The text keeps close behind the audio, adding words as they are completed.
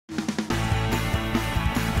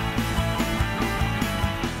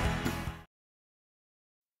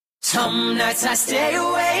Some nights I stay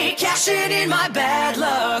awake, cashing in my bad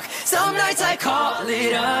luck. Some nights I call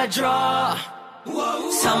it a draw.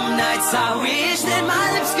 Some nights I wish that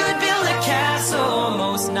my lips could build a castle.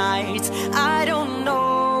 Most nights I don't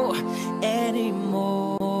know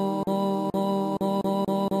anymore.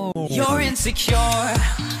 You're insecure,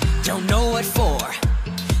 don't know what for.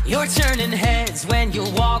 You're turning heads when you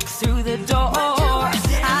walk through the door.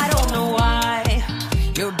 I don't know why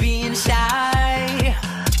you're being shy.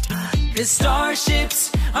 The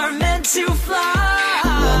starships are meant to fly.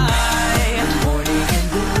 Morning and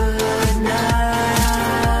good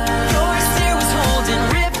night. Your stare was holding,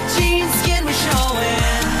 ripped jeans, skin was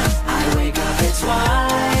showing. I wake up at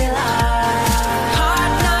twilight.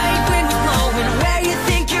 Hot night, wind was blowing. Where you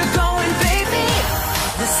think you're going, baby?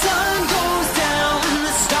 The sun goes down,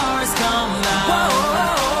 the stars come out.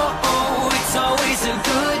 Whoa, it's always a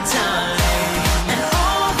good time. And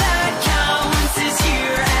all that counts is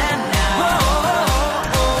here and now.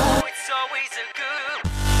 Whoa, it's always a good.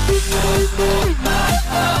 It's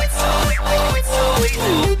always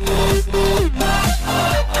a good.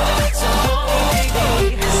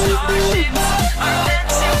 Starships are meant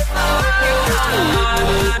to fly.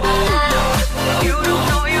 You don't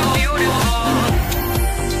know you're beautiful.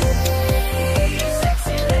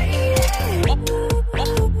 Sexy lady.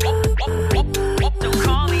 Don't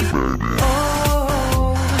call me baby.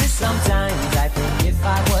 Oh, sometimes I think if I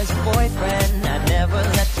was your boyfriend, I'd never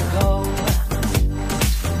let you go.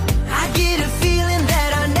 I get a feeling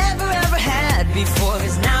that I never ever had before,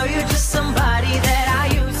 'cause now you're just somebody that I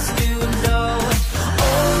used to know.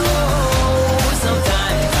 Oh,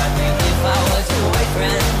 sometimes I think if I was your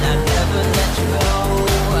boyfriend, I'd never let you go.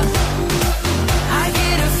 I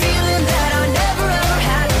get a feeling that I never ever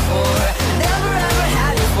had before, never ever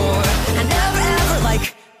had before, and never ever, like,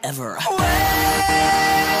 ever. Where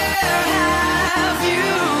have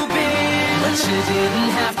you been? But you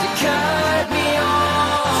didn't have to cut me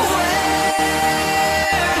off. Where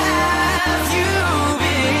have you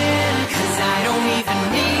been? 'Cause I don't even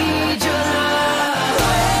need your love.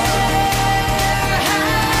 Where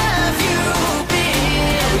have you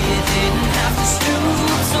been? You didn't have to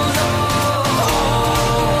stoop so low.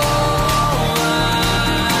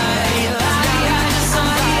 I just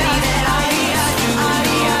somebody that I used to know.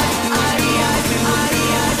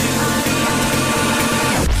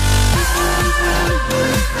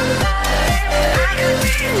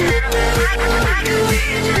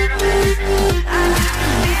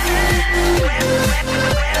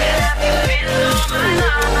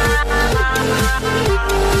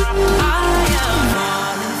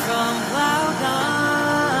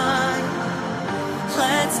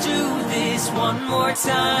 One more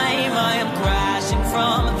time, I am crashing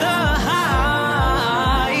from the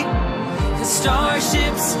high. 'Cause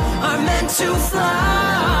starships are meant to fly.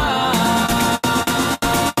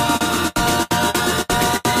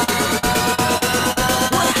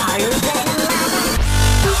 What higher than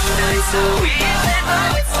some nights so easy,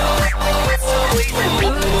 but it's always a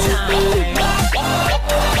good time.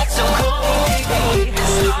 So call me baby.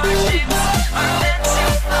 Starships are meant to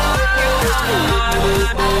fly.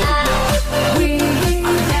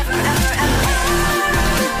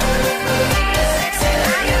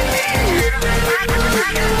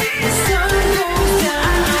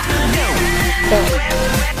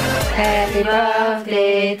 Happy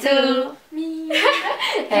birthday to me.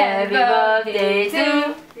 Happy birthday to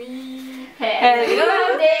me. Happy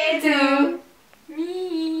birthday to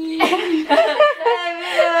me. Happy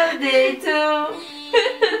birthday to me.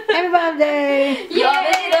 Happy birthday! Your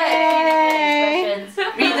birthday!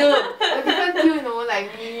 Redo. Different tune, you know, like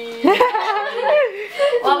me.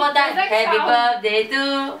 One more time. Happy birthday to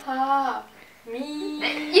Me.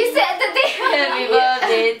 you said the thing. Happy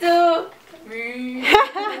birthday to Me.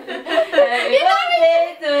 Happy birthday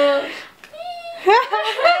to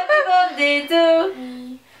Happy birthday to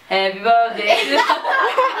Happy birthday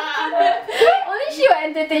Only she will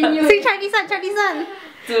entertain you. Sing Chinese one, Chinese one.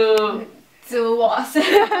 To was. No,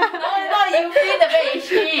 you feel the way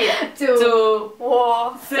she. To我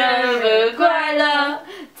生日快乐，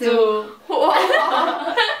祝我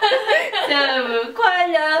生日快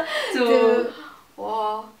乐，祝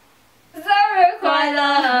我生日快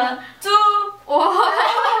乐，祝我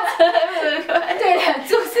生日快乐。对了，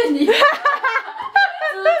就是你。祝祝你。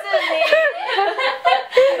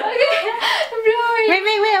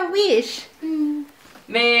Wait, a wish.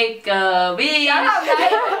 Make a wish. 想好没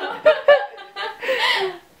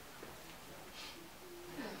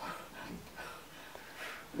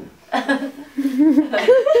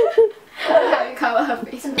？cover her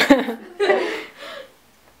face.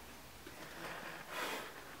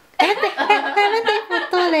 Haven't take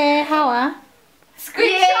photo leh.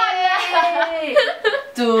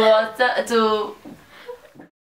 祝